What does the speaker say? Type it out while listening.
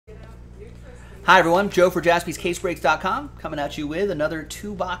Hi everyone, Joe for JaspysCaseBreaks.com coming at you with another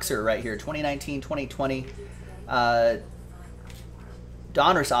two-boxer right here, 2019-2020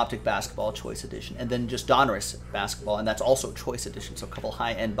 Donruss Optic Basketball Choice Edition, and then just Donruss Basketball, and that's also Choice Edition, so a couple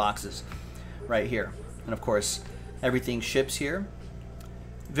high-end boxes right here. And of course, everything ships here.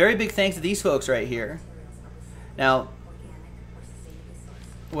 Very big thanks to these folks right here. Now,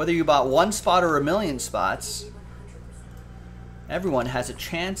 whether you bought one spot or a million spots, everyone has a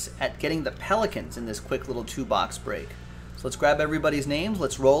chance at getting the Pelicans in this quick little two-box break. So let's grab everybody's names,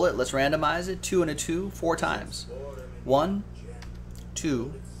 let's roll it, let's randomize it, 2 and a 2, 4 times. 1,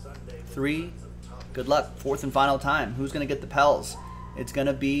 2, 3, good luck, fourth and final time. Who's going to get the Pels? It's going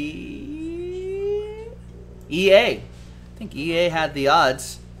to be EA. I think EA had the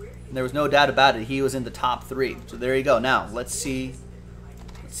odds, and there was no doubt about it. He was in the top 3. So there you go. Now, let's see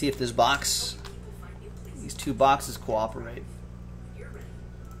if this box, these two boxes cooperate.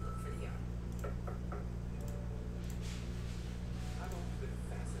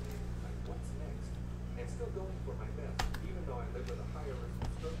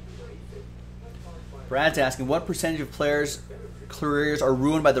 Brad's asking, what percentage of players' careers are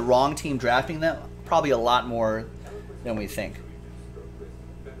ruined by the wrong team drafting them? Probably a lot more than we think.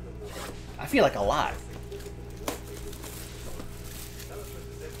 I feel like a lot.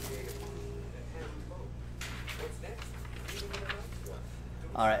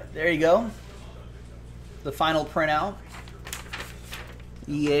 All right, there you go. The final printout.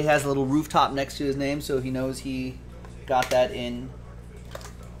 EA has a little rooftop next to his name, so he knows he got that in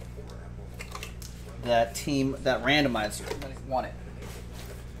that team, that randomizer that won it.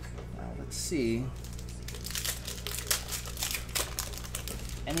 Now let's see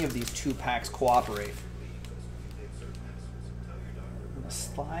if any of these two packs cooperate. I'm going to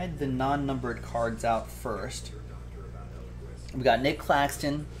slide the non-numbered cards out first. We got Nick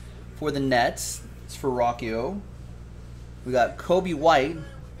Claxton for the Nets. It's for Rockio. We got Kobe White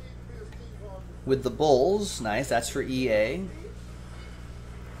with the Bulls. Nice, that's for EA.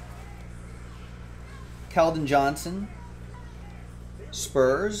 Keldon Johnson,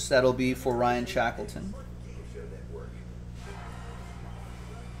 Spurs. That'll be for Ryan Shackleton.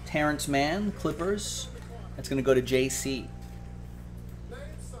 Terrence Mann, Clippers. That's going to go to JC.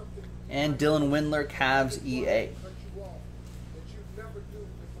 And Dylan Windler, Cavs, EA.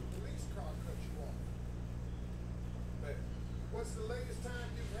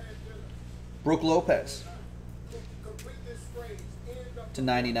 Brook Lopez to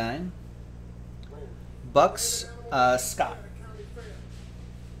 99. Bucks, Scott.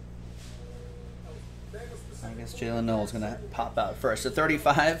 I guess Jalen Noel's going to pop out first. So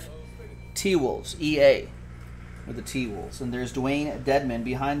 35, T-Wolves, EA with the T-Wolves. And there's Dwayne Dedman.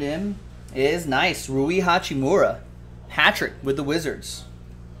 Behind him is, nice, Rui Hachimura. Hat-trick with the Wizards.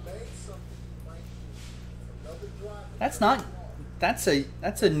 That's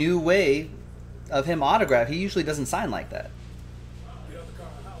a new way of him autograph. He usually doesn't sign like that.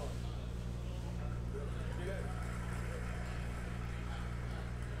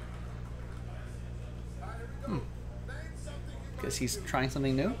 Guess he's trying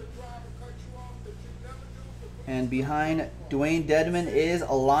something new. And behind Dwayne Dedman is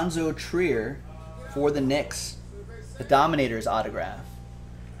Alonzo Trier for the Knicks. The Dominators autograph.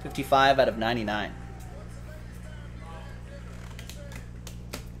 55 out of 99.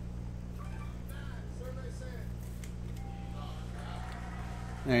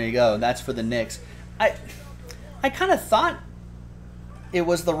 There you go. That's for the Knicks. I kind of thought it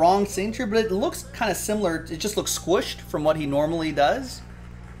was the wrong signature, but it looks kind of similar. It just looks squished from what he normally does.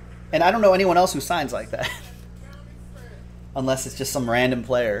 And I don't know anyone else who signs like that. Unless it's just some random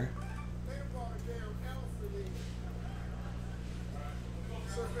player.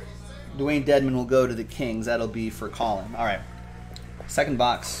 Dwayne Dedman will go to the Kings. That'll be for Colin. All right. Second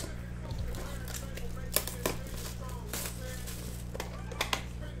box.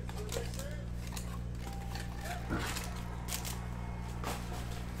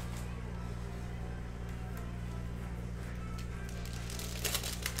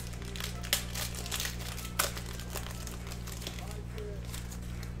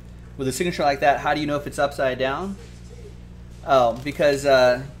 With a signature like that, how do you know if it's upside down? Oh, because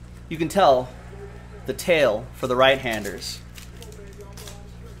you can tell the tail for the right-handers.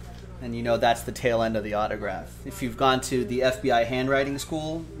 And you know that's the tail end of the autograph. If you've gone to the FBI handwriting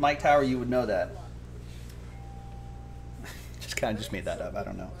school, Mike Tower, you would know that. Just made that up. I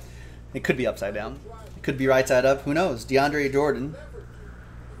don't know. It could be upside down. It could be right side up. Who knows? DeAndre Jordan.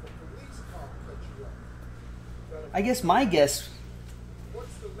 I guess my guess,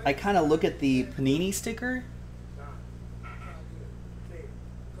 I kind of look at the Panini sticker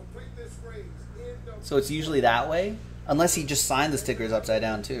So it's usually that way. Unless he just signed the stickers upside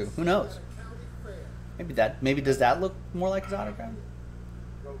down too. Who knows? Maybe does that look more like his autograph?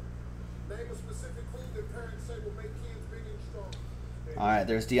 Alright,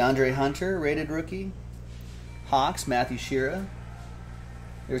 there's DeAndre Hunter, rated rookie. Hawks, Matthew Shearer.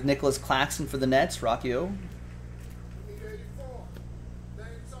 There's Nicholas Claxton for the Nets, Rocky O.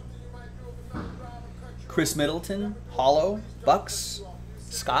 Chris Middleton, Hollow, Bucks,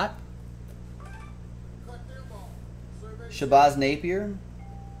 Scott. Shabazz Napier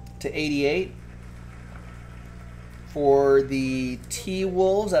to 88. For the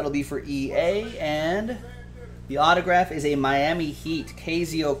T-Wolves, that'll be for EA. And the autograph is a Miami Heat,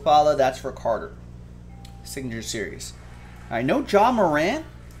 KZ Okpala, that's for Carter. Signature Series. All right, no Ja Morant,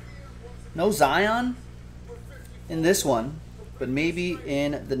 no Zion in this one, but maybe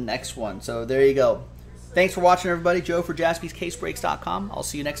in the next one. So there you go. Thanks for watching, everybody. Joe for JaspysCaseBreaks.com. I'll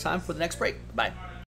see you next time for the next break. Bye.